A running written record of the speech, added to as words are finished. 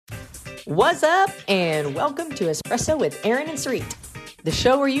What's up, and welcome to Espresso with Aaron and Sarit, the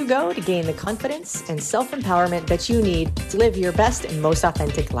show where you go to gain the confidence and self-empowerment that you need to live your best and most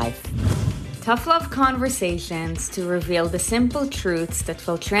authentic life. Tough love conversations to reveal the simple truths that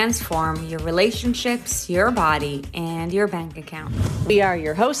will transform your relationships, your body, and your bank account. We are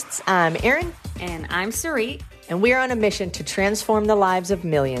your hosts. I'm Aaron. And I'm Sarit. And we are on a mission to transform the lives of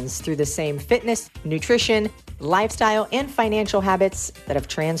millions through the same fitness, nutrition, lifestyle, and financial habits that have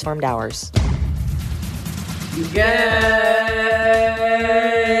transformed ours. Good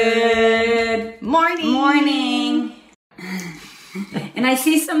morning. And I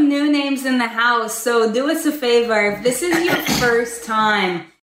see some new names in the house, so do us a favor. If this is your first time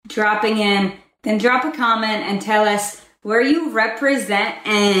dropping in, then drop a comment and tell us where you represent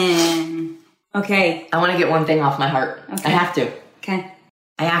and... Okay. I want to get one thing off my heart. Okay. I have to. Okay.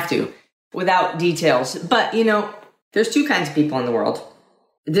 I have to. Without details. But, there's two kinds of people in the world.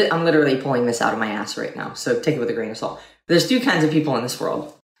 I'm literally pulling this out of my ass right now, so take it with a grain of salt. There's two kinds of people in this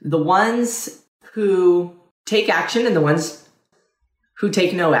world. The ones who take action and the ones who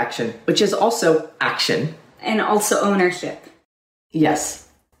take no action, which is also action. And also ownership. Yes.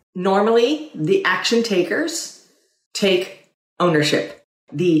 Normally, the action takers take ownership.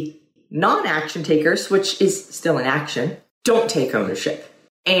 The non-action takers, which is still an action, don't take ownership.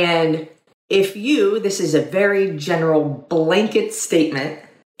 And this is a very general blanket statement,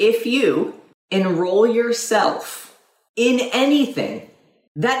 if you enroll yourself in anything,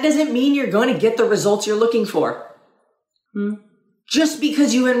 that doesn't mean you're going to get the results you're looking for. Just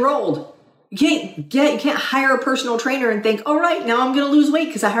because you enrolled. You can't hire a personal trainer and think, all right, now I'm going to lose weight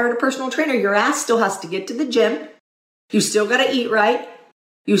because I hired a personal trainer. Your ass still has to get to the gym. You still got to eat right.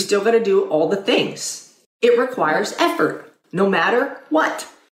 You still got to do all the things. It requires effort, no matter what.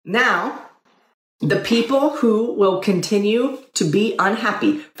 Now, the people who will continue to be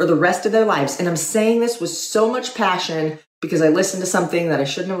unhappy for the rest of their lives, and I'm saying this with so much passion because I listened to something that I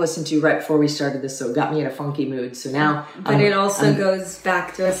shouldn't have listened to right before we started this, so it got me in a funky mood. So now... But it also goes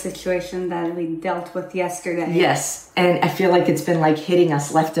back to a situation that we dealt with yesterday. Yes, and I feel like it's been hitting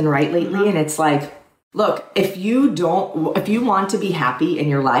us left and right lately, and it's like... Look, if you want to be happy in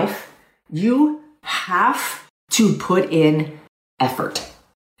your life, you have to put in effort.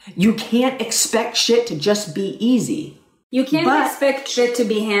 You can't expect shit to just be easy. You can't expect shit to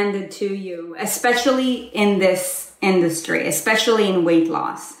be handed to you, especially in this industry, especially in weight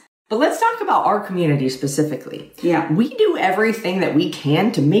loss. But let's talk about our community specifically. Yeah. We do everything that we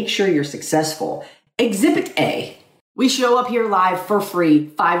can to make sure you're successful. Exhibit A, we show up here live for free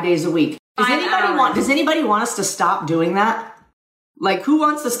 5 days a week. Does anybody want us to stop doing that? Who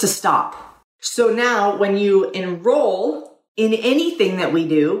wants us to stop? So now when you enroll in anything that we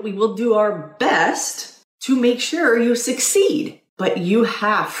do, we will do our best to make sure you succeed. But you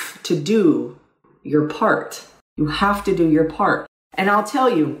have to do your part. You have to do your part. And I'll tell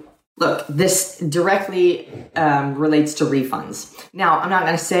you, look, this directly relates to refunds. Now, I'm not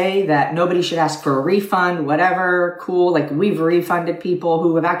going to say that nobody should ask for a refund, whatever, cool. We've refunded people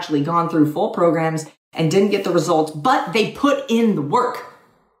who have actually gone through full programs and didn't get the results, but they put in the work.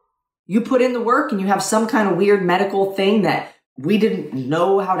 You put in the work and you have some kind of weird medical thing that we didn't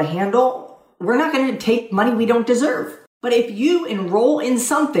know how to handle. We're not going to take money we don't deserve. But if you enroll in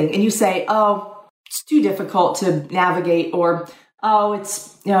something and you say, oh, it's too difficult to navigate, or oh,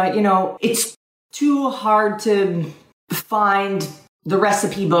 it's too hard to find the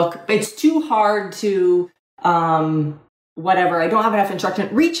recipe book. It's too hard to, whatever. I don't have enough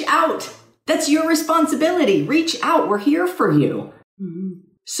instruction. Reach out. That's your responsibility. Reach out. We're here for you. Mm-hmm.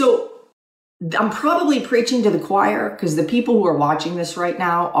 So I'm probably preaching to the choir because the people who are watching this right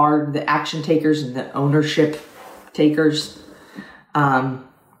now are the action takers and the ownership takers.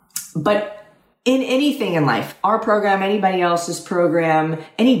 But in anything in life, our program, anybody else's program,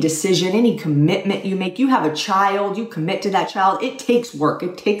 any decision, any commitment you make, you have a child, you commit to that child, it takes work,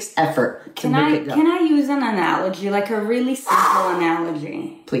 it takes effort to make it go. Can I use an analogy, a really simple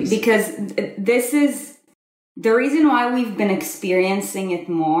analogy? Please. Because this is the reason why we've been experiencing it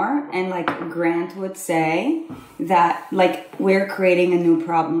more, and Grant would say that we're creating a new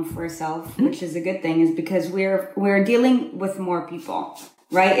problem for ourselves, which is a good thing, is because we're dealing with more people.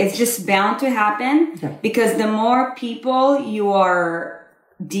 Right? It's just bound to happen because the more people you are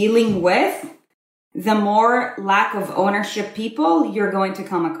dealing with, the more lack of ownership people you're going to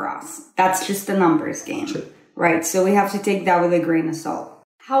come across. That's just the numbers game. True. Right? So we have to take that with a grain of salt.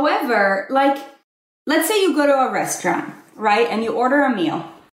 However, let's say you go to a restaurant, right? And you order a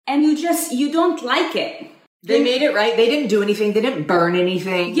meal and you don't like it. They made it right. They didn't do anything. They didn't burn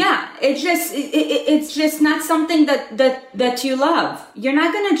anything. Yeah, it's just not something that you love. You're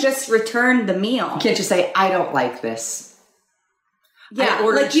not gonna just return the meal. You can't just say, I don't like this. Yeah, I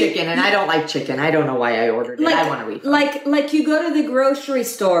ordered chicken and I don't like chicken. I don't know why I ordered it. I want to refund. Like you go to the grocery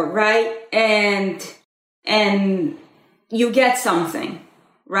store, right? And you get something,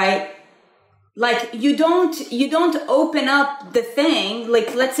 right? Like you don't open up the thing.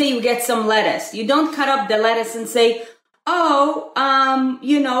 Like let's say you get some lettuce. You don't cut up the lettuce and say, "Oh,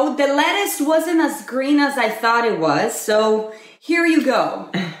 the lettuce wasn't as green as I thought it was. So here you go."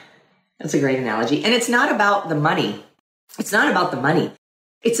 That's a great analogy. And it's not about the money. It's not about the money.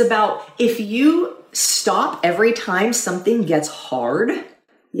 It's about if you stop every time something gets hard,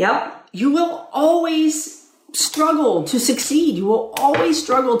 yep, you will always struggle to succeed. You will always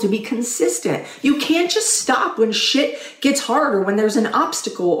struggle to be consistent. You can't just stop when shit gets hard or when there's an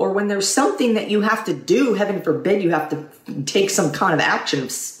obstacle or when there's something that you have to do. Heaven forbid you have to take some kind of action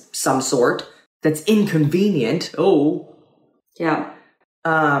of some sort that's inconvenient. Oh. Yeah.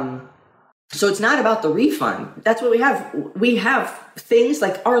 So it's not about the refund. That's what we have. We have things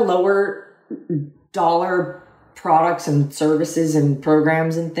like our lower dollar products and services and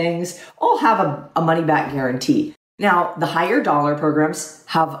programs and things all have a money back guarantee. Now, the higher dollar programs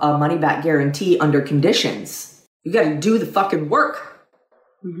have a money back guarantee under conditions. You got to do the fucking work.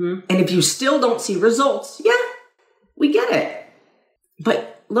 Mm-hmm. And if you still don't see results, yeah, we get it.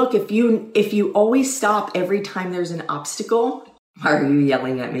 But look, if you always stop every time there's an obstacle, why are you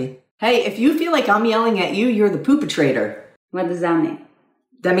yelling at me? Hey, if you feel like I'm yelling at you, you're the poopatrator. What does that mean?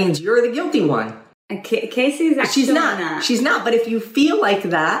 That means you're the guilty one. Casey's actually not. She's not. But if you feel like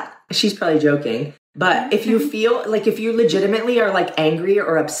that, she's probably joking. But if you feel like if you legitimately are like angry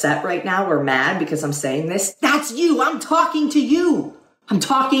or upset right now or mad because I'm saying this, that's you. I'm talking to you. I'm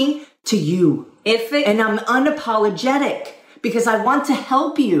talking to you. And I'm unapologetic because I want to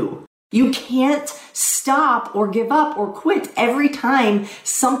help you. You can't stop or give up or quit every time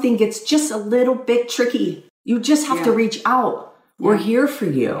something gets just a little bit tricky. You just have to reach out. We're here for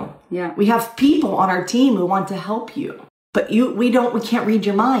you. Yeah. We have people on our team who want to help you. But we can't read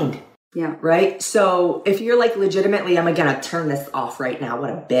your mind. Yeah. Right? So if you're like legitimately, I'm going to turn this off right now. What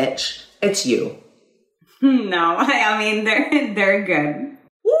a bitch. It's you. No, I mean, they're good.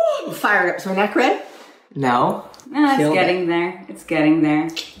 Woo! Fired up. Is my neck red? No. No, it's getting there. It's getting there.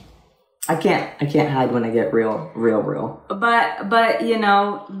 I can't hide when I get real. But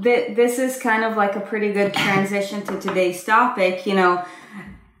this is kind of like a pretty good transition to today's topic.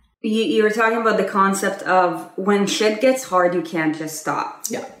 You were talking about the concept of when shit gets hard, you can't just stop.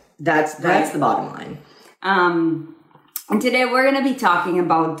 Yeah, that's the bottom line. And today we're going to be talking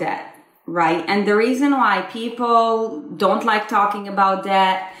about debt, right? And the reason why people don't like talking about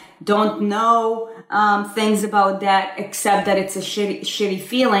debt, don't know things about debt, except that it's a shitty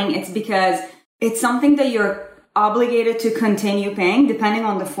feeling, it's because it's something that you're obligated to continue paying depending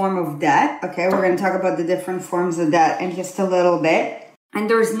on the form of debt. Okay, we're going to talk about the different forms of debt in just a little bit. And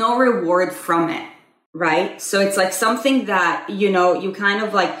there's no reward from it, right? So it's like something that, you kind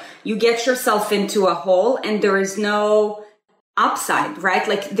of like, you get yourself into a hole and there is no upside, right?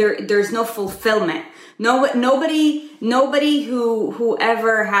 Like there's no fulfillment. Nobody who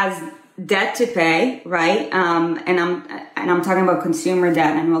ever has debt to pay, right? And I'm talking about consumer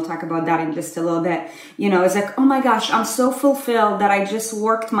debt, and we'll talk about that in just a little bit. It's like, oh my gosh, I'm so fulfilled that I just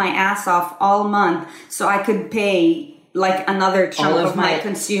worked my ass off all month so I could pay like another chunk of my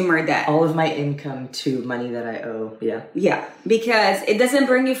consumer debt. All of my income to money that I owe. Yeah. Yeah. Because it doesn't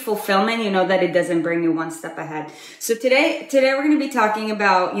bring you fulfillment. You know that it doesn't bring you one step ahead. So today we're going to be talking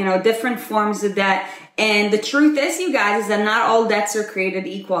about, different forms of debt. And the truth is, you guys, is that not all debts are created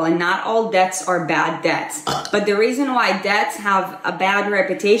equal and not all debts are bad debts. But the reason why debts have a bad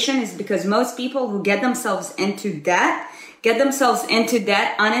reputation is because most people who get themselves into debt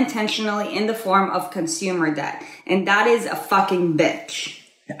unintentionally in the form of consumer debt. And that is a fucking bitch.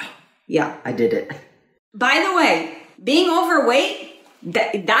 Yeah. I did it. By the way, being overweight,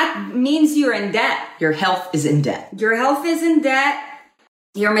 that means you're in debt. Your health is in debt. Your health is in debt.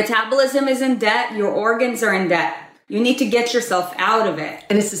 Your metabolism is in debt. Your organs are in debt. You need to get yourself out of it.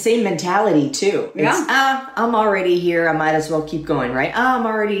 And it's the same mentality too. Yeah. I'm already here. I might as well keep going, right? I'm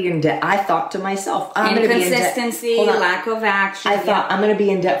already in debt. I thought to myself, I'm going to be in debt. Inconsistency, lack of action. I thought I'm going to be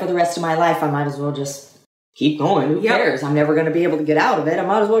in debt for the rest of my life. I might as well just keep going. Who cares? I'm never going to be able to get out of it. I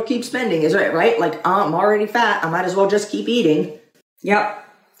might as well keep spending. Is it right? Like, I'm already fat. I might as well just keep eating. Yep.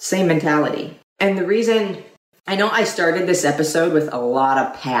 Same mentality. And the reason, I know I started this episode with a lot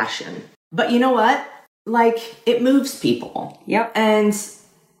of passion, but you know what? Like, it moves people. Yep. And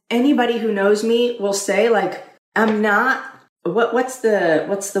anybody who knows me will say, like, I'm not, what's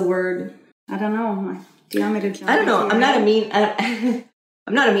the word? I don't know. Do you want me to jump? I don't know. I'm not a mean,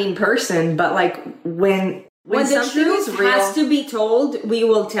 I'm not a mean person, but like when the truth has to be told, we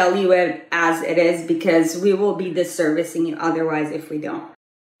will tell you it as it is, because we will be disservicing you otherwise if we don't.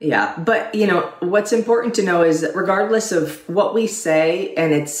 Yeah. But you know, what's important to know is that regardless of what we say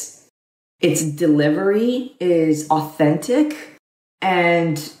and its delivery is authentic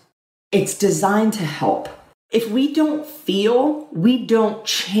and it's designed to help. If we don't feel, we don't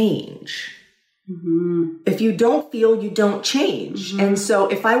change. Mm-hmm. If you don't feel, you don't change. Mm-hmm. And so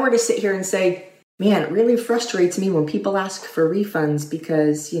if I were to sit here and say, man, it really frustrates me when people ask for refunds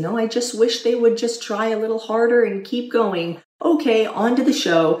because, you know, I just wish they would just try a little harder and keep going. Okay, on to the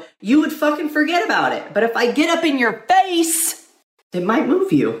show. You would fucking forget about it. But if I get up in your face, it might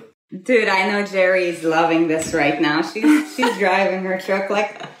move you. Dude, I know Jerry is loving this right now. She's driving her truck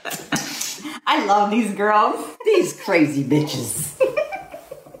like, I love these girls. These crazy bitches.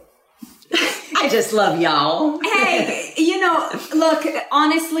 I just love y'all. Hey, you know, look,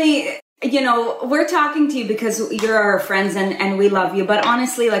 honestly, you know, we're talking to you because you're our friends and we love you. But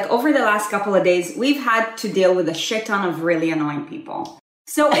honestly, like over the last couple of days, we've had to deal with a shit ton of really annoying people.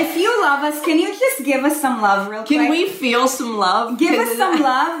 So if you love us, can you just give us some love real quick? Can we feel some love? Give us some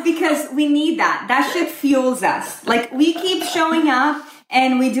love because we need that. That shit fuels us. Like we keep showing up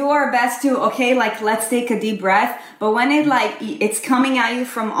and we do our best to, okay, like let's take a deep breath. But when it's coming at you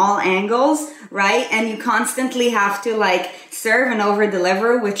from all angles, right? And you constantly have to like serve and over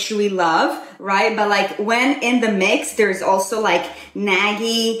deliver, which we love, right? But like when in the mix, there's also like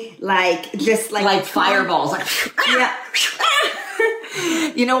naggy, like just like fireballs. Like, yeah.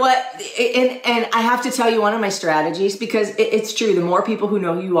 You know what? And I have to tell you one of my strategies because it's true. The more people who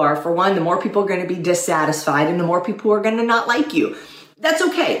know who you are, for one, the more people are going to be dissatisfied and the more people are going to not like you. That's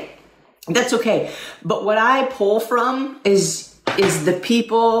okay. That's okay. But what I pull from is the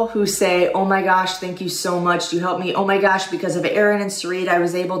people who say, oh my gosh, thank you so much. You helped me. Oh my gosh, because of Aaron and Sarit, I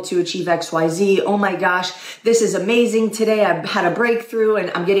was able to achieve XYZ. Oh my gosh, this is amazing. Today I had a breakthrough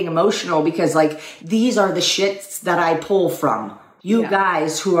and I'm getting emotional because like these are the shits that I pull from. You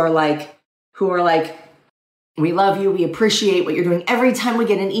guys who are like, we love you. We appreciate what you're doing. Every time we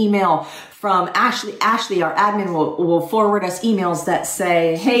get an email from Ashley, our admin will forward us emails that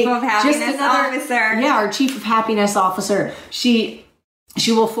say, hey, Chief of Happiness Officer. Yeah, our Chief of Happiness Officer. She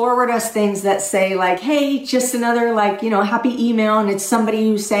will forward us things that say like, hey, just another like, you know, happy email. And it's somebody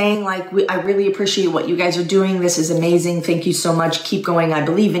who's saying like, I really appreciate what you guys are doing. This is amazing. Thank you so much. Keep going. I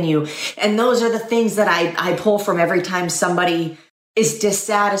believe in you. And those are the things that I pull from every time somebody is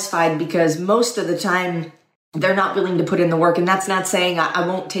dissatisfied because most of the time they're not willing to put in the work. And that's not saying I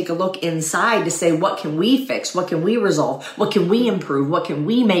won't take a look inside to say, what can we fix? What can we resolve? What can we improve? What can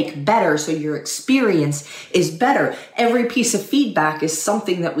we make better so your experience is better? Every piece of feedback is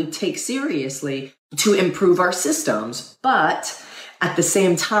something that we take seriously to improve our systems. But at the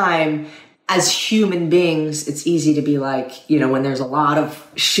same time, as human beings, it's easy to be like, you know, when there's a lot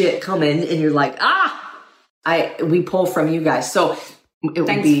of shit coming and you're like, we pull from you guys. So it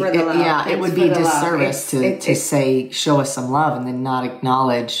would be, it would be a disservice to say, show us some love and then not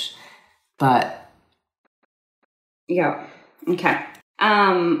acknowledge, but. Yeah. Okay.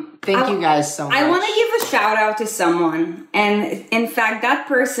 Thank you guys so much. I want to give a shout out to someone. And in fact, that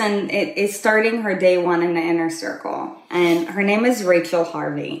person is starting her day one in the inner circle and her name is Rachel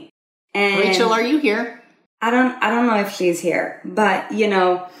Harvey. And Rachel, are you here? I don't know if she's here, but you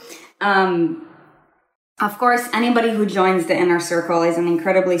know, of course, anybody who joins the inner circle is an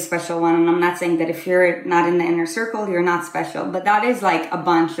incredibly special one. And I'm not saying that if you're not in the inner circle, you're not special. But that is like a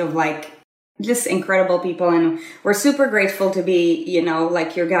bunch of like just incredible people. And we're super grateful to be, you know,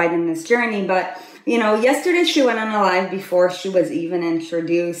 like your guide in this journey. But, you know, yesterday she went on a live before she was even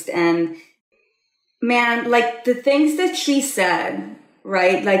introduced. And man, like the things that she said,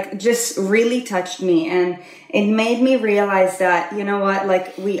 right, like just really touched me. And it made me realize that, you know what,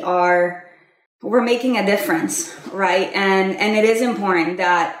 like we're making a difference, right? And it is important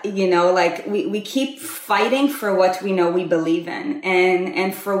that, you know, like we keep fighting for what we know we believe in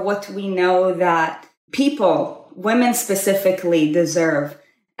and for what we know that people, women specifically, deserve.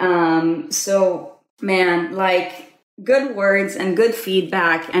 So man, like good words and good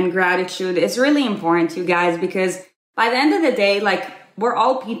feedback and gratitude is really important, you guys, because by the end of the day, like we're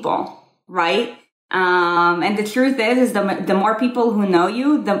all people, right? And the truth is the more people who know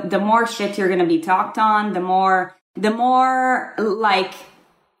you, the more shit you're going to be talked on, the more like,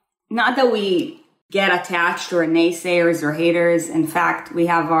 not that we get attached or naysayers or haters. In fact, we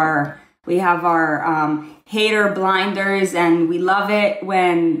have our We have our hater blinders, and we love it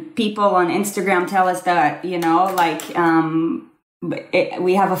when people on Instagram tell us that, you know, like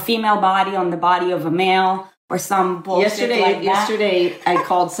we have a female body on the body of a male or some bullshit like that. Yesterday, I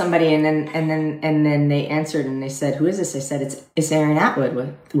called somebody and then they answered and they said, "Who is this?" I said, "It's Erin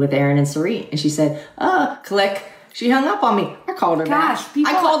Atwood with Erin and Sari." And she said, click. She hung up on me. I called her back.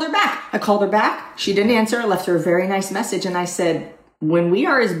 I called her back. She didn't answer. I left her a very nice message. And I said, when we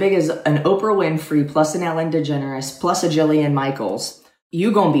are as big as an Oprah Winfrey plus an Ellen DeGeneres plus a Jillian Michaels,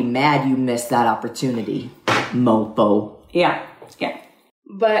 you gonna be mad you missed that opportunity, mopo. Yeah.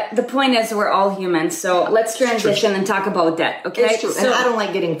 But the point is, we're all humans. So let's transition and talk about debt. Okay. It's true. And I don't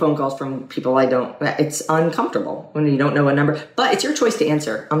like getting phone calls from people it's uncomfortable when you don't know a number, but it's your choice to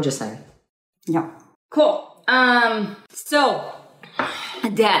answer. I'm just saying. Yeah. Cool. So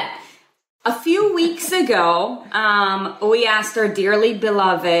debt. A few weeks ago, we asked our dearly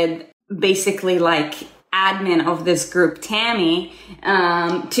beloved, basically like admin of this group, Tammy,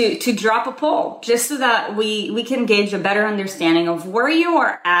 to drop a poll just so that we can gauge a better understanding of where you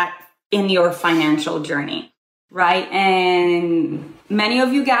are at in your financial journey, right? And many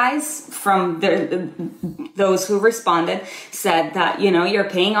of you guys from those who responded said that, you know, you're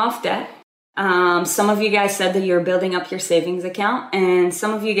paying off debt. Some of you guys said that you're building up your savings account, and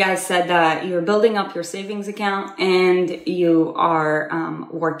some of you guys said that you're building up your savings account and you are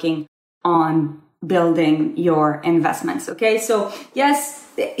working on building your investments. Okay, so yes,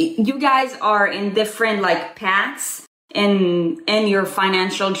 you guys are in different like paths in your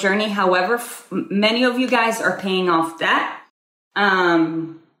financial journey. However, many of you guys are paying off debt,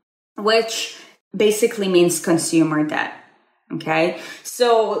 which basically means consumer debt. Okay,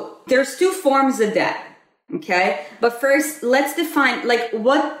 so there's two forms of debt. Okay, but first let's define like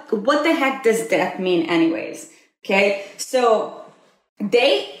what the heck does debt mean anyways? Okay, so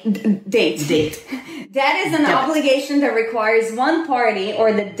date. Debt is an obligation that requires one party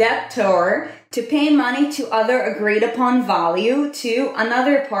or the debtor to pay money to other agreed upon value to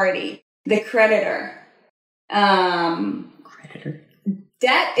another party, the creditor.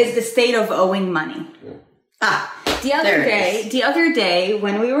 Debt is the state of owing money. The other day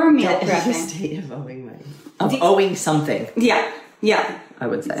when we were meal prepping, the state of owing money, owing something. Yeah. I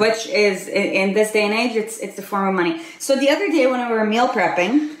would say, which is in this day and age, it's the form of money. So the other day when we were meal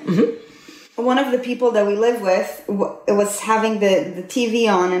prepping, one of the people that we live with was having the TV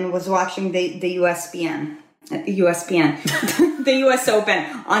on and was watching the USPN, the US Open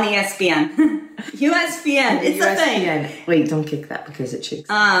on ESPN. USPN, it's a thing. Wait, don't kick that because it shakes.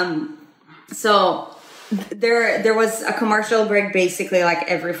 So there was a commercial break basically like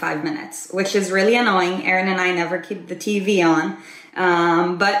every 5 minutes, which is really annoying. Erin and I never keep the TV on,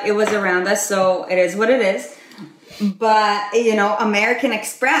 but it was around us, so it is what it is. But, you know, American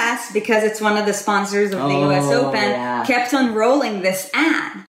Express, because it's one of the sponsors of the US Open, kept on rolling this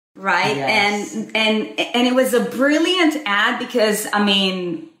ad, right? Yes. And it was a brilliant ad because, I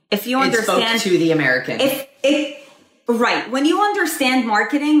mean, if you understand... It spoke to the American. Right. When you understand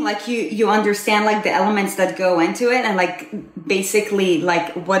marketing, like you understand like the elements that go into it and like basically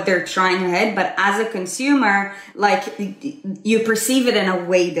like what they're trying to hit. But as a consumer, like you perceive it in a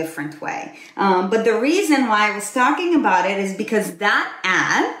way different way. But the reason why I was talking about it is because that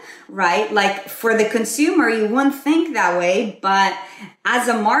ad, right? Like for the consumer, you wouldn't think that way. But as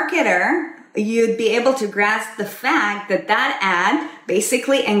a marketer, you'd be able to grasp the fact that that ad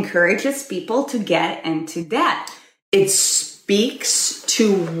basically encourages people to get into debt. It speaks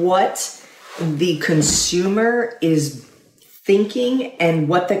to what the consumer is thinking and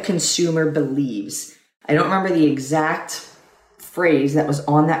what the consumer believes. I don't remember the exact phrase that was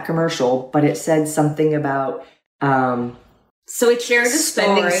on that commercial, but it said something about so it shared a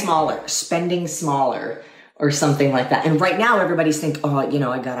spending smaller or something like that. And right now everybody's thinking, oh, you know,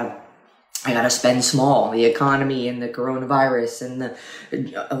 I gotta spend small. The economy and the coronavirus and the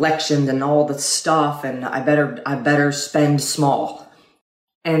elections and all the stuff, and I better spend small.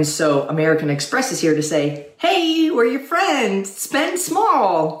 And so American Express is here to say, hey, we're your friends, spend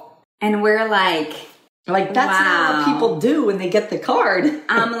small. And we're like that's not what people do when they get the card.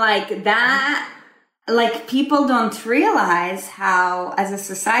 I'm like that. Like people don't realize how, as a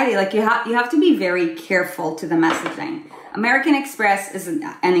society, like you have to be very careful to the messaging. American Express is an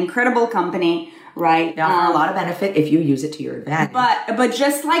incredible company, right? They offer a lot of benefit if you use it to your advantage. But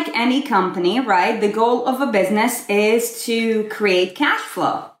just like any company, right? The goal of a business is to create cash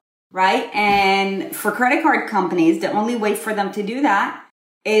flow, right? And for credit card companies, the only way for them to do that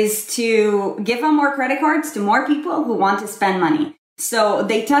is to give them more credit cards to more people who want to spend money. So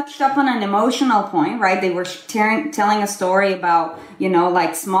they touched up on an emotional point, right? They were telling a story about,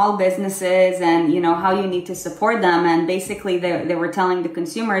 like small businesses and, how you need to support them. And basically they were telling the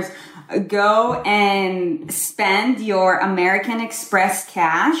consumers, go and spend your American Express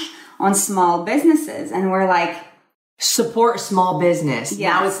cash on small businesses. And we're like, support small business. Yes.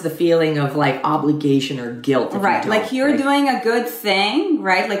 Now it's the feeling of like obligation or guilt. Right. Like you're doing a good thing,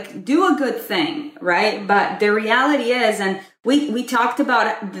 right? Like do a good thing, right? But the reality is, and we talked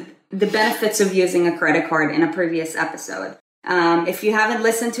about the benefits of using a credit card in a previous episode. If you haven't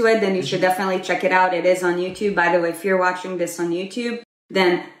listened to it, then you should definitely check it out. It is on YouTube. By the way, if you're watching this on YouTube,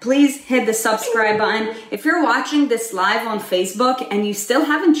 then please hit the subscribe button. If you're watching this live on Facebook and you still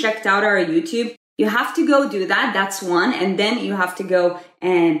haven't checked out our YouTube, you have to go do that. That's one. And then you have to go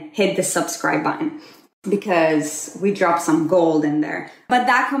and hit the subscribe button because we dropped some gold in there. But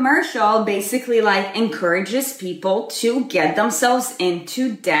that commercial basically like encourages people to get themselves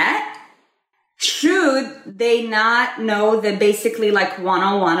into debt should they not know the basically like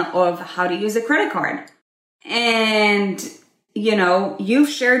 101 of how to use a credit card. And you've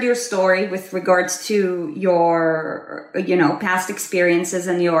shared your story with regards to your, past experiences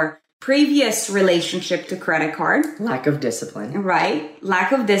and your previous relationship to credit card. Lack of discipline. Right.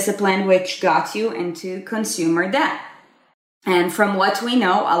 Lack of discipline, which got you into consumer debt. And from what we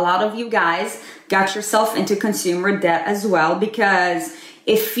know, a lot of you guys got yourself into consumer debt as well, because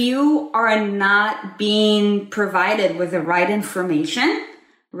if you are not being provided with the right information,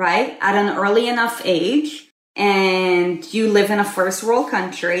 right, at an early enough age, and you live in a first world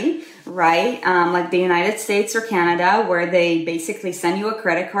country, right? Like the United States or Canada, where they basically send you a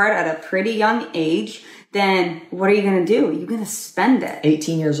credit card at a pretty young age, then what are you going to do? You're going to spend it.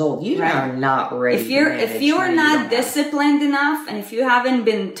 18 years old. You are not ready. If you're not disciplined enough, and if you haven't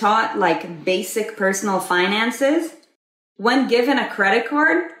been taught like basic personal finances, when given a credit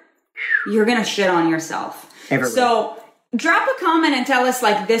card, you're going to shit on yourself. Everywhere. So drop a comment and tell us,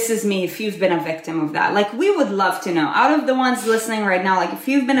 like, this is me, if you've been a victim of that. Like, we would love to know. Out of the ones listening right now, like, if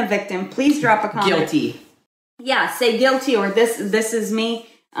you've been a victim, please drop a comment. Guilty. Yeah, say guilty or this is me.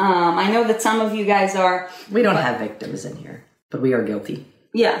 I know that some of you guys are. We don't have victims in here, but we are guilty.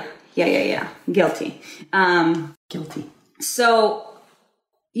 Yeah. Guilty. Guilty. So,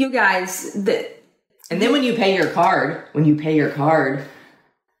 you guys... And then when you pay your card,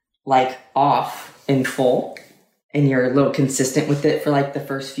 like, off in full... and you're a little consistent with it for like the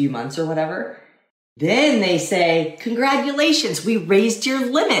first few months or whatever, then they say, congratulations, we raised your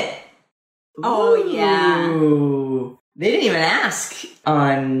limit. Oh, yeah. Ooh. They didn't even ask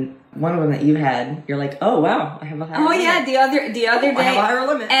on one of them that you had. You're like, oh, wow, I have a higher limit. Oh, yeah, the other day. I have a higher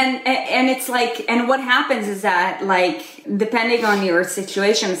limit. And it's like, and what happens is that, like, depending on your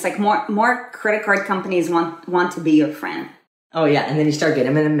situation, it's like more credit card companies want to be your friend. Oh, yeah, and then you start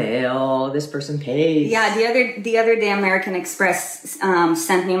getting them in the mail. This person pays. Yeah, the other day, American Express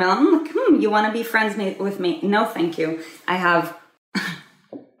sent me an email. I'm like, you want to be friends with me? No, thank you. I have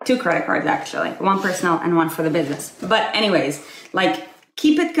 2 credit cards, actually. 1 personal and 1 for the business. But anyways, like,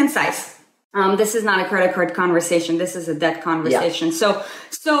 keep it concise. This is not a credit card conversation. This is a debt conversation. Yeah.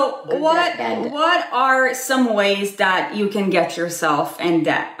 So what are some ways that you can get yourself in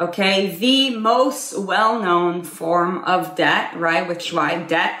debt? Okay. The most well-known form of debt, right? Which why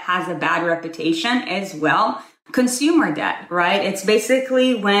debt has a bad reputation as well. Consumer debt, right? It's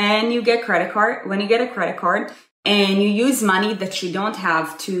basically when you get a credit card and you use money that you don't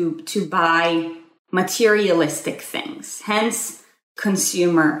have to buy materialistic things. Hence,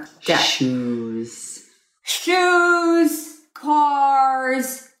 consumer debt. Shoes,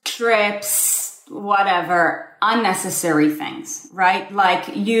 cars, trips, whatever, unnecessary things, right? Like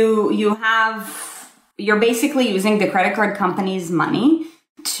you're basically using the credit card company's money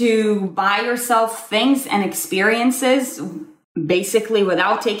to buy yourself things and experiences basically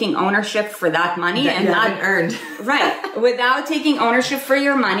without taking ownership for that money that and not earned. Right. Without taking ownership for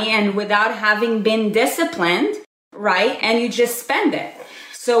your money and without having been disciplined, right? And you just spend it.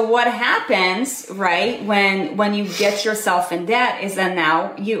 So what happens, right, when you get yourself in debt is that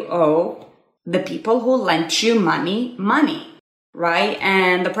now you owe the people who lent you money, right?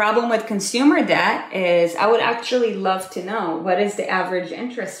 And the problem with consumer debt is I would actually love to know what is the average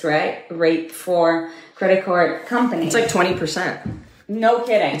interest rate for credit card companies. It's like 20%. No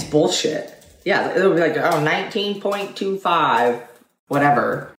kidding. It's bullshit. Yeah, it'll be like, 19.25,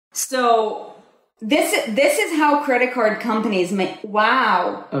 whatever. So this is how credit card companies make.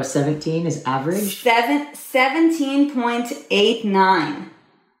 Wow. Oh, 17 is average? 17.89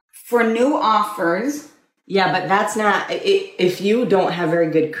 for new offers. Yeah, but that's not, if you don't have very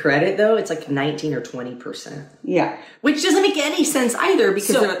good credit though, it's like 19 or 20%. Yeah. Which doesn't make any sense either,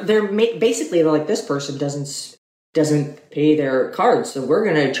 because they're basically like, this person doesn't pay their cards, so we're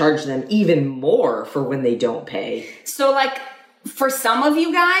going to charge them even more for when they don't pay. So like, for some of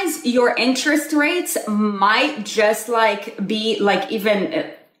you guys, your interest rates might just like be like even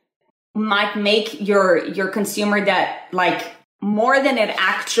might make your consumer debt like more than it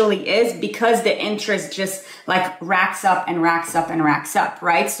actually is, because the interest just like racks up and racks up and racks up,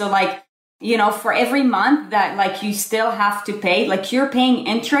 right? So like, you know, for every month that like you still have to pay, like you're paying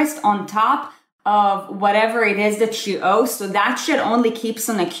interest on top of whatever it is that you owe. So that shit only keeps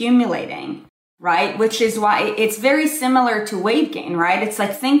on accumulating, right? Which is why it's very similar to weight gain, right? It's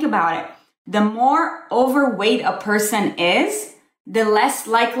like, think about it. The more overweight a person is, the less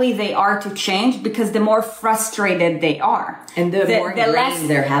likely they are to change, because the more frustrated they are. And the more ingrained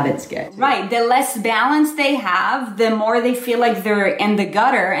their habits get. Right. The less balance they have, the more they feel like they're in the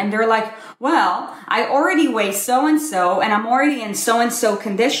gutter, and they're like, well, I already weigh so-and-so and I'm already in so-and-so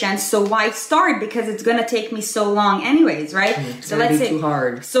condition. So why start? Because it's going to take me so long anyways, right? So let's say too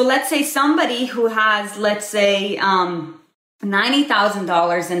hard. So let's say somebody who has, let's say,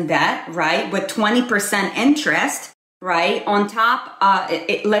 $90,000 in debt, right? With 20% interest, right? On top,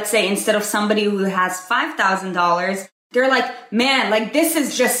 let's say instead of somebody who has $5,000, they're like, man, like this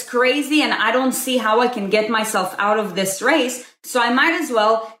is just crazy and I don't see how I can get myself out of this race. So I might as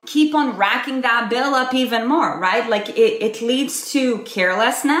well keep on racking that bill up even more, right? Like it leads to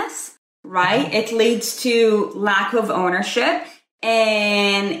carelessness, right? It leads to lack of ownership,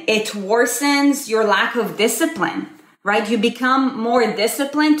 and it worsens your lack of discipline, right? You become more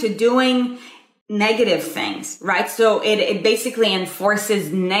disciplined to doing negative things, right? So it basically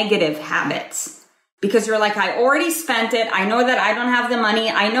enforces negative habits. Because you're like, I already spent it. I know that I don't have the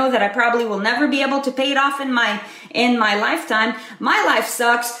money. I know that I probably will never be able to pay it off in my lifetime. My life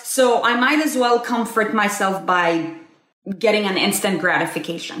sucks. So I might as well comfort myself by getting an instant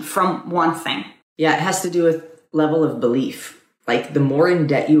gratification from one thing. Yeah, it has to do with level of belief. Like the more in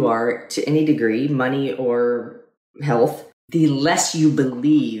debt you are to any degree, money or health, the less you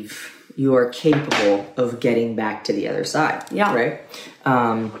believe you are capable of getting back to the other side. Yeah. Right?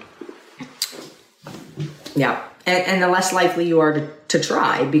 Yeah, and the less likely you are to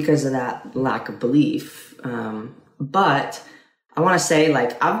try because of that lack of belief. But I want to say,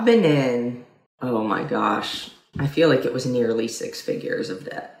 like, I've been in, oh my gosh, I feel like it was nearly 6 figures of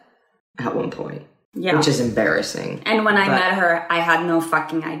debt at one point. Yeah. Which is embarrassing. And when I met her, I had no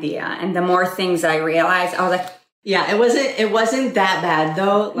fucking idea. And the more things I realized, I was like, yeah, it wasn't that bad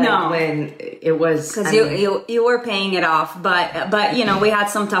though. Like no, when it was, because you were paying it off, but you know, we had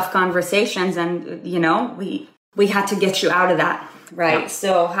some tough conversations, and you know, we had to get you out of that, right? Yeah.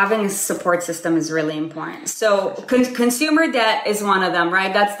 So having a support system is really important. So consumer debt is one of them,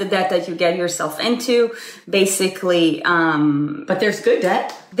 right? That's the debt that you get yourself into, basically. But there's good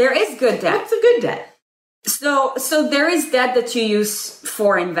debt. There is good debt. What's a good debt? So there is debt that you use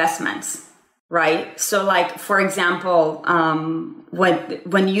for investments. Right. So like, for example,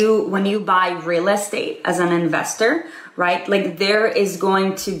 when you buy real estate as an investor, right? Like there is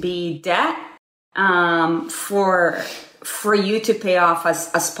going to be debt, for you to pay off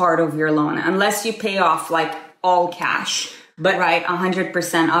as part of your loan, unless you pay off like all cash, but right.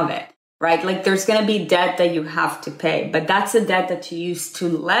 100% of it. Right? Like there's going to be debt that you have to pay, but that's a debt that you use to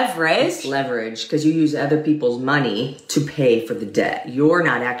leverage. It's leverage because you use other people's money to pay for the debt. You're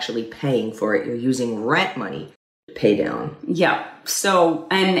not actually paying for it. You're using rent money to pay down. Yeah. So,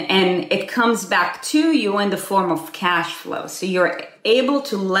 and it comes back to you in the form of cash flow. So you're able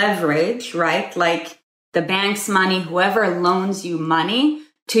to leverage, right? Like the bank's money, whoever loans you money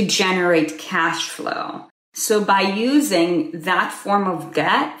to generate cash flow. So by using that form of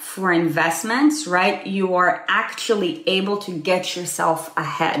debt for investments, right, you are actually able to get yourself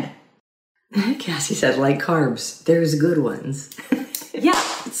ahead. Cassie said, like carbs, there's good ones. Yeah,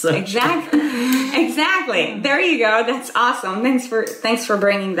 so exactly. There you go. That's awesome. Thanks for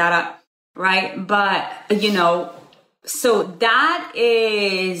bringing that up, right? But, you know, so that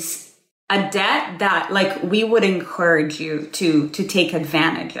is a debt that like we would encourage you to take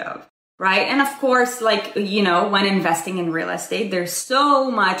advantage of. Right. And of course, like, you know, when investing in real estate, there's so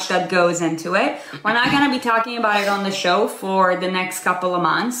much that goes into it. We're not going to be talking about it on the show for the next couple of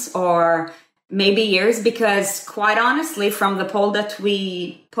months or maybe years, because quite honestly, from the poll that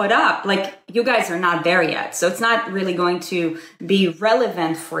we put up, like you guys are not there yet. So it's not really going to be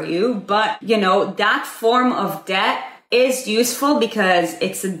relevant for you. But, you know, that form of debt is useful because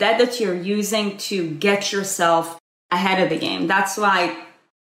it's a debt that you're using to get yourself ahead of the game. That's why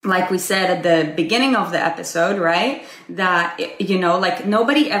like we said at the beginning of the episode, right? That, like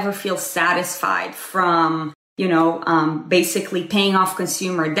nobody ever feels satisfied from, basically paying off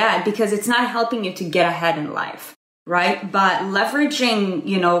consumer debt because it's not helping you to get ahead in life, right? But leveraging,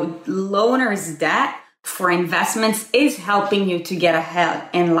 loaners' debt for investments is helping you to get ahead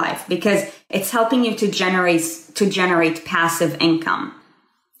in life because it's helping you to generate passive income.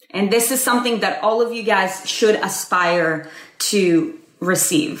 And this is something that all of you guys should aspire to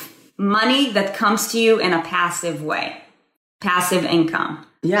receive. Money that comes to you in a passive way, passive income.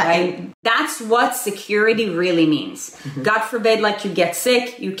 Yeah. Right? And that's what security really means. Mm-hmm. God forbid, like you get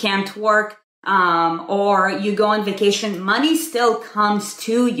sick, you can't work, or you go on vacation, money still comes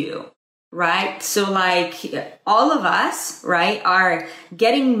to you. Right. So like all of us, right, are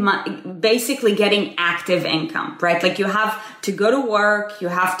basically getting active income, right? Like you have to go to work, you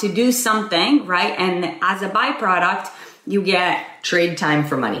have to do something, right? And as a byproduct, you get trade time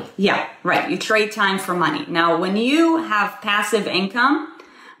for money. Yeah, right. You trade time for money. Now, when you have passive income,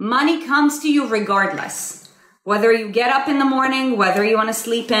 money comes to you regardless. Whether you get up in the morning, whether you want to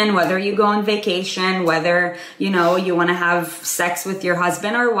sleep in, whether you go on vacation, whether, you want to have sex with your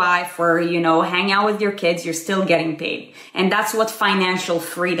husband or wife or, hang out with your kids, you're still getting paid. And that's what financial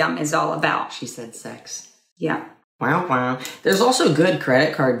freedom is all about. She said sex. Yeah. Wow. There's also good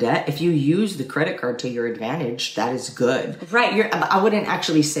credit card debt. If you use the credit card to your advantage, that is good. Right. I wouldn't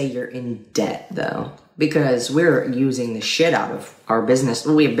actually say you're in debt though, because we're using the shit out of our business.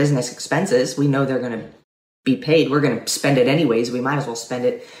 We have business expenses. We know they're going to be paid. We're going to spend it anyways. We might as well spend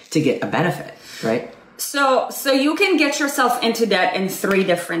it to get a benefit, right? So you can get yourself into debt in 3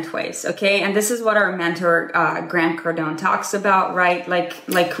 different ways, okay? And this is what our mentor, Grant Cardone, talks about, right?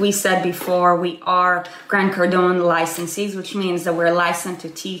 Like we said before, we are Grant Cardone licensees, which means that we're licensed to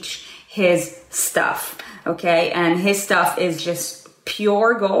teach his stuff, okay? And his stuff is just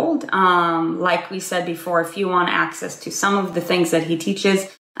pure gold. Like we said before, if you want access to some of the things that he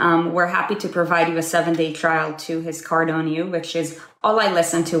teaches, we're happy to provide you a 7-day trial to his Cardone U, which is all I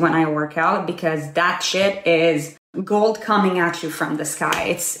listen to when I work out because that shit is gold coming at you from the sky.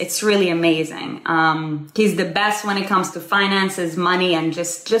 It's really amazing. He's the best when it comes to finances, money, and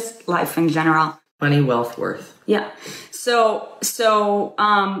just life in general. Money, wealth, worth. Yeah. So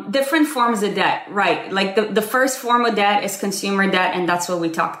different forms of debt, right? Like the first form of debt is consumer debt, and that's what we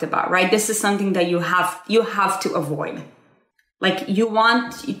talked about, right? This is something that you have to avoid. Like you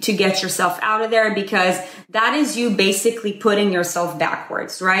want to get yourself out of there because that is you basically putting yourself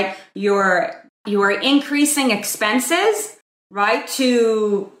backwards, right? You're increasing expenses, right?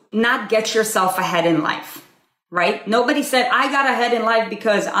 To not get yourself ahead in life, right? Nobody said I got ahead in life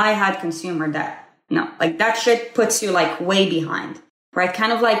because I had consumer debt. No, like that shit puts you like way behind, right?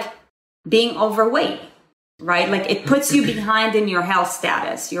 Kind of like being overweight, right? Like it puts you behind in your health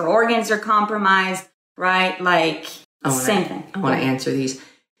status. Your organs are compromised, right? Like same thing. I want to answer these.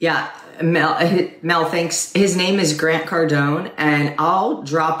 Yeah, Mel thinks his name is Grant Cardone, and I'll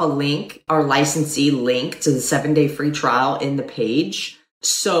drop a link, our licensee link to the 7-day free trial in the page.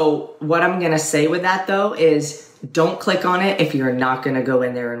 So what I'm going to say with that though is don't click on it if you're not going to go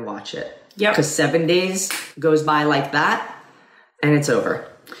in there and watch it. Yep. Because 7 days goes by like that and it's over.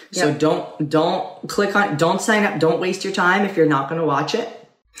 Yep. So don't click on, don't sign up, don't waste your time if you're not going to watch it.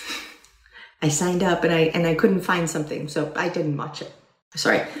 I signed up and I couldn't find something, so I didn't watch it.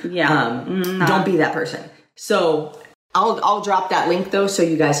 Sorry. Yeah. Don't be that person. So I'll drop that link though, so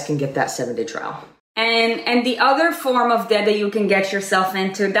you guys can get that 7-day trial. And the other form of debt that you can get yourself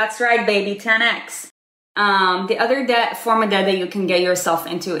into, that's right, baby, 10x. The other form of debt that you can get yourself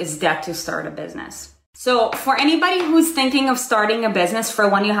into is debt to start a business. So for anybody who's thinking of starting a business, for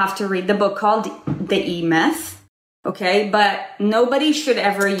one, you have to read the book called The E-Myth. Okay, but nobody should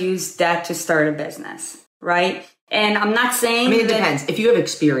ever use debt to start a business, right? And I'm not saying it depends. If you have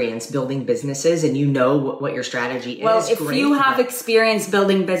experience building businesses and you know what your strategy is, well, if you have experience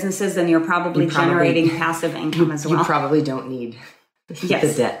building businesses, then you're probably generating passive income as well. You probably don't need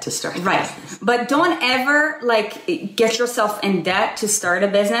the debt to start a business. But don't ever get yourself in debt to start a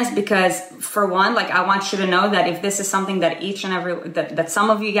business because, for one, I want you to know that if this is something that that some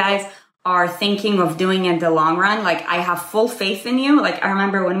of you guys are thinking of doing in the long run, I have full faith in you. I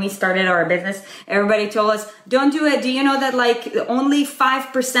remember when we started our business, everybody told us, don't do it. Do you know that only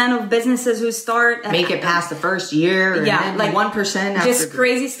 5% of businesses who start make it past the first year? Yeah, 1% after just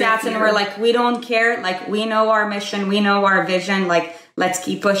crazy stats. And we're we don't care. We know our mission. We know our vision. Let's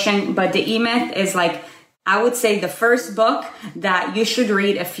keep pushing. But the E-Myth is I would say the first book that you should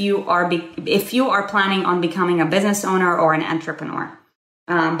read if you are planning on becoming a business owner or an entrepreneur.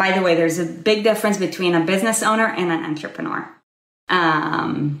 By the way, there's a big difference between a business owner and an entrepreneur.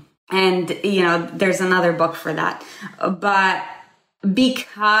 And, you know, there's another book for that. But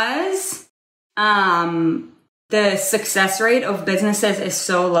because the success rate of businesses is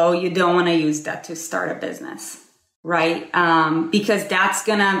so low, you don't want to use that to start a business, right? Because that's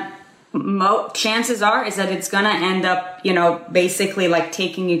going to, chances are is that it's going to end up, you know, basically like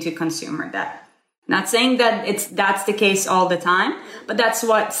taking you to consumer debt. Not saying that that's the case all the time, but that's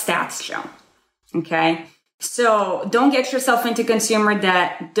what stats show. Okay. So don't get yourself into consumer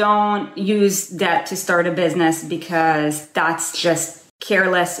debt. Don't use debt to start a business because that's just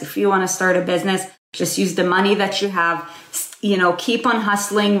careless. If you want to start a business, just use the money that you have, you know, keep on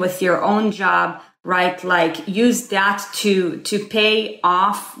hustling with your own job, right? Like use that to pay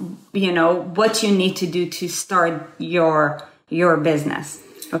off, you know, what you need to do to start your business.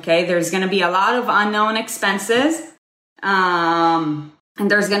 Okay. There's going to be a lot of unknown expenses. And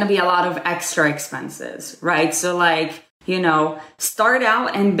there's going to be a lot of extra expenses, right? So like, you know, start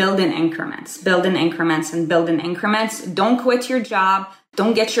out and build in increments. Don't quit your job.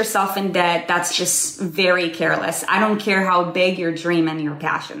 Don't get yourself in debt. That's just very careless. I don't care how big your dream and your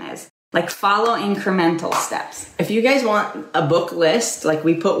passion is. Like follow incremental steps. If you guys want a book list, like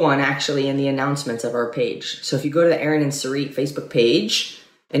we put one actually in the announcements of our page. So if you go to the Aaron and Sarit Facebook page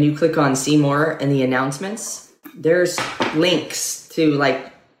and you click on see more in the announcements, there's links to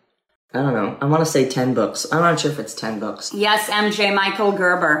like, I don't know, I want to say 10 books. I'm not sure if it's 10 books. Yes, MJ, Michael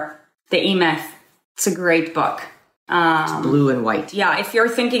Gerber, The E-Myth. It's a great book. It's blue and white. Yeah, if you're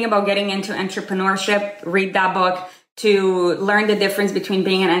thinking about getting into entrepreneurship, read that book to learn the difference between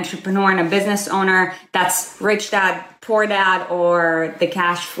being an entrepreneur and a business owner. That's Rich Dad, Poor Dad, or The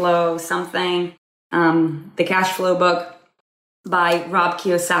Cash Flow something. The Cash Flow book by Rob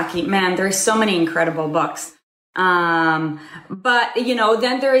Kiyosaki. Man, there's so many incredible books. But you know,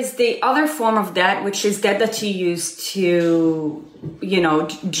 then there is the other form of debt, which is debt that you use to, you know,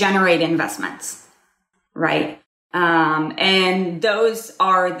 generate investments, right? And those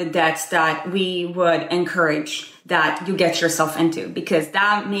are the debts that we would encourage that you get yourself into, because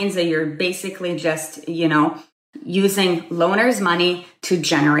that means that you're basically just, you know, using loaners' money to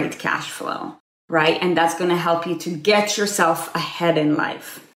generate cash flow, right? And that's going to help you to get yourself ahead in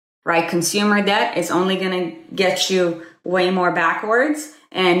life. Right? Consumer debt is only going to get you way more backwards,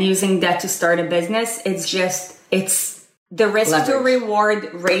 and using debt to start a business, it's the risk to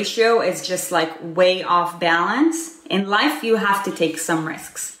reward ratio is just like way off balance. In life, you have to take some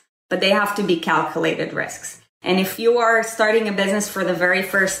risks, but they have to be calculated risks. And if you are starting a business for the very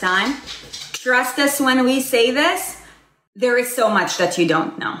first time, trust us when we say this, there is so much that you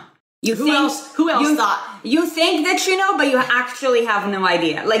don't know. Who else thought? You think that you know, but you actually have no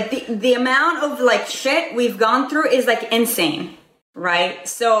idea. Like the amount of like shit we've gone through is like insane, right?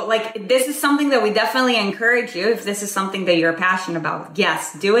 So like this is something that we definitely encourage you. If this is something that you're passionate about,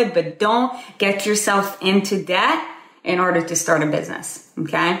 yes, do it, but don't get yourself into debt in order to start a business.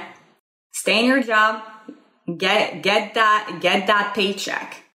 Okay? Stay in your job, get that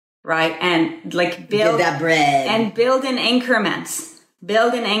paycheck, right? And like build that bread and build in increments.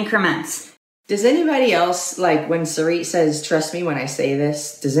 Build in increments. Does anybody else, like when Sarit says, trust me when I say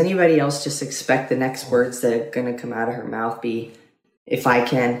this, does anybody else just expect the next words that are going to come out of her mouth be, if I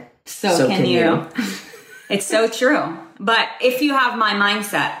can, so can you? It's so true. But if you have my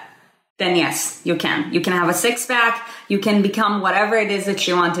mindset, then yes, you can. You can have a six-pack. You can become whatever it is that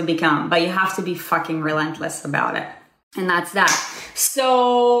you want to become. But you have to be fucking relentless about it. And that's that.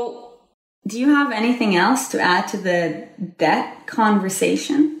 So do you have anything else to add to the debt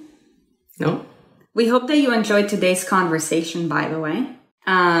conversation? No. We hope that you enjoyed today's conversation, by the way.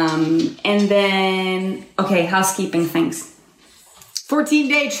 And then, okay, housekeeping things.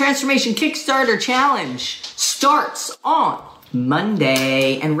 14-day transformation Kickstarter challenge starts on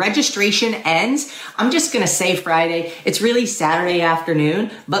Monday and registration ends. I'm just going to say Friday. It's really Saturday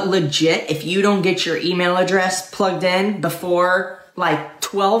afternoon, but legit, if you don't get your email address plugged in before like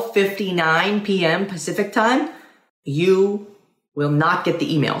 12:59 p.m. Pacific time, you will not get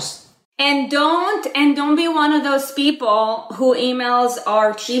the emails. And don't be one of those people who emails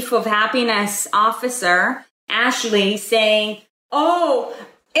our chief of happiness officer, Ashley, saying, "Oh,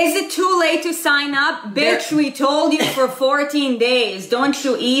 is it too late to sign up? Bitch, we told you for 14 days. Don't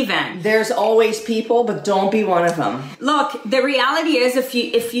you even?" There's always people, but don't be one of them. Look, the reality is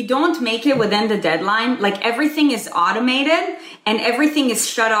if you don't make it within the deadline, like everything is automated and everything is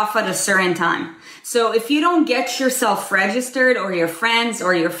shut off at a certain time. So if you don't get yourself registered or your friends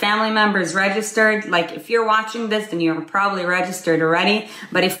or your family members registered, like if you're watching this, then you're probably registered already.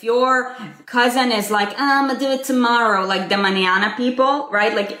 But if your cousin is like, I'm gonna do it tomorrow, like the mañana people,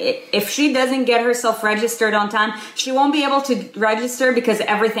 right? Like if she doesn't get herself registered on time, she won't be able to register because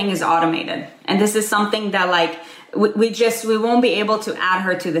everything is automated. And this is something that like, we won't be able to add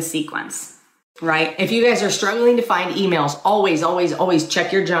her to the sequence. Right. If you guys are struggling to find emails, always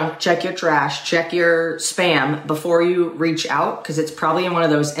check your junk, check your trash, check your spam before you reach out, because it's probably in one of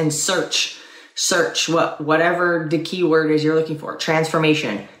those, and search whatever the keyword is you're looking for.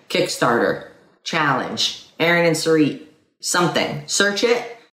 Transformation, Kickstarter, challenge, Erin and Sarit, something. Search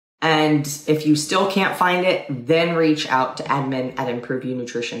it. And if you still can't find it, then reach out to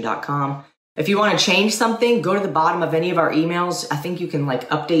admin@improveyonutrition.com. If you want to change something, go to the bottom of any of our emails. I think you can like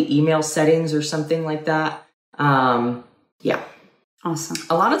update email settings or something like that. Yeah. Awesome.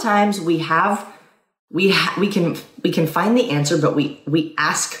 A lot of times we can find the answer, but we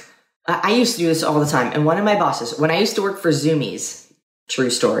ask. I used to do this all the time. And one of my bosses, when I used to work for Zumiez, true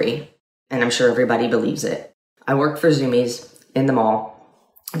story, and I'm sure everybody believes it. I worked for Zumiez in the mall.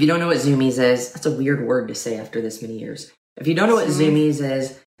 If you don't know what Zumiez is, that's a weird word to say after this many years. If you don't know what Zumiez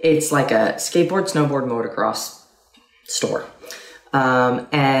is, it's like a skateboard, snowboard, motocross store.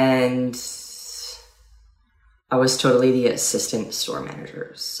 And I was totally the assistant store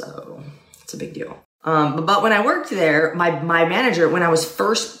manager, so it's a big deal. But when I worked there, my manager, when I was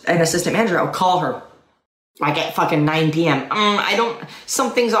first an assistant manager, I would call her like at fucking 9 p.m.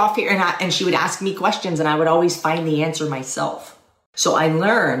 Something's off here. And she would ask me questions and I would always find the answer myself. So I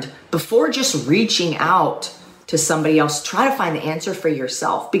learned, before just reaching out to somebody else, try to find the answer for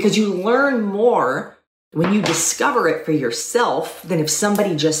yourself, because you learn more when you discover it for yourself than if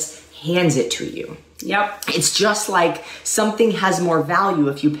somebody just hands it to you. Yep. It's just like something has more value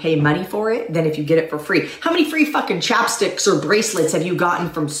if you pay money for it than if you get it for free. How many free fucking chapsticks or bracelets have you gotten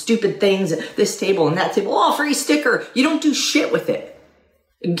from stupid things at this table and that table? Oh, free sticker. You don't do shit with it.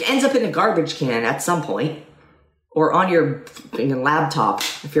 It ends up in a garbage can at some point, or on your laptop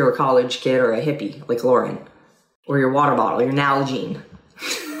if you're a college kid or a hippie like Lauren. Or your water bottle, your Nalgene.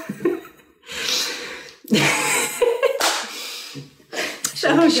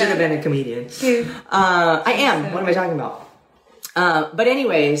 Should have been a comedian. I am. What am I talking about? But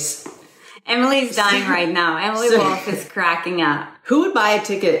anyways. Emily's dying right now. Emily Wolf is cracking up. Who would buy a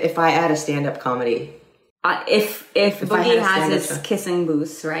ticket if I had a stand-up comedy? If Boogie has his kissing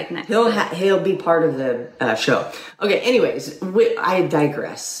booth right next to it. He'll be part of the show. Okay, anyways, I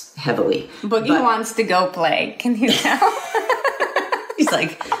digress heavily. Boogie wants to go play. Can you tell? He's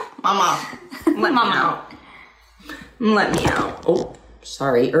like, Mama, let me out. Let me out. Oh,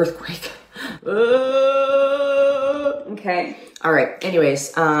 sorry, earthquake. Okay. All right.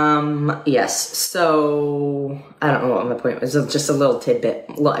 Anyways, yes. So I don't know what my point was. Just a little tidbit,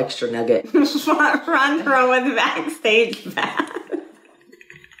 a little extra nugget. Front row with backstage pass.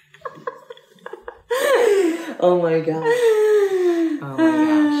 Oh my god. Oh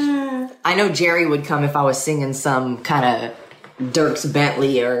my gosh. I know Jerry would come if I was singing some kind of Dierks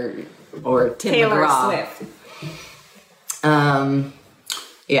Bentley or Tim Taylor McGraw. Swift.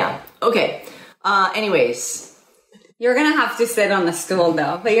 Yeah. Okay. Anyways. You're going to have to sit on the stool,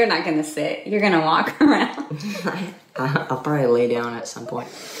 though, but you're not going to sit. You're going to walk around. I'll probably lay down at some point.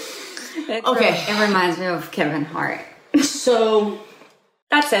 It reminds me of Kevin Hart. So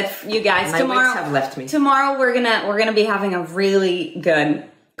that's it, you guys. My wits have left me. Tomorrow we're gonna be having a really good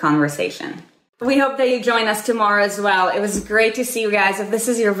conversation. We hope that you join us tomorrow as well. It was great to see you guys. If this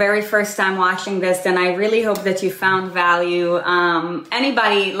is your very first time watching this, then I really hope that you found value.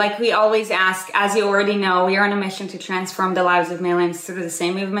 Anybody, like we always ask, as you already know, we are on a mission to transform the lives of millions through the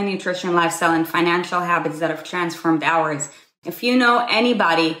same movement, nutrition, lifestyle, and financial habits that have transformed ours. If you know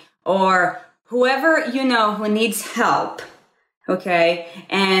anybody or whoever you know who needs help, okay,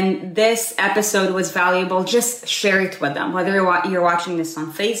 and this episode was valuable, just share it with them. Whether you're watching this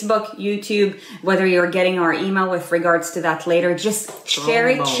on Facebook, YouTube, whether you're getting our email with regards to that later, just share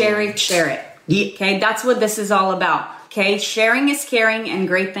it. Yeah. Okay, that's what this is all about. Okay, sharing is caring, and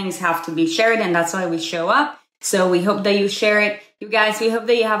great things have to be shared, and that's why we show up. So we hope that you share it. You guys, we hope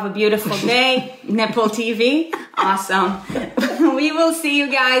that you have a beautiful day. Nipple TV, awesome. We will see you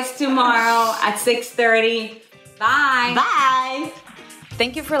guys tomorrow at 6:30. Bye. Bye.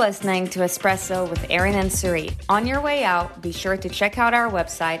 Thank you for listening to Espresso with Erin and Sarit. On your way out, be sure to check out our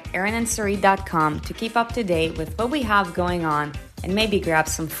website, erinandsarit.com, to keep up to date with what we have going on and maybe grab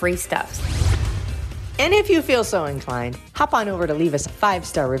some free stuff. And if you feel so inclined, hop on over to leave us a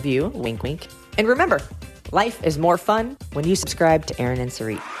 5-star review, wink wink. And remember, life is more fun when you subscribe to Erin and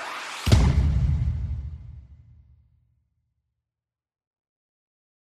Sarit.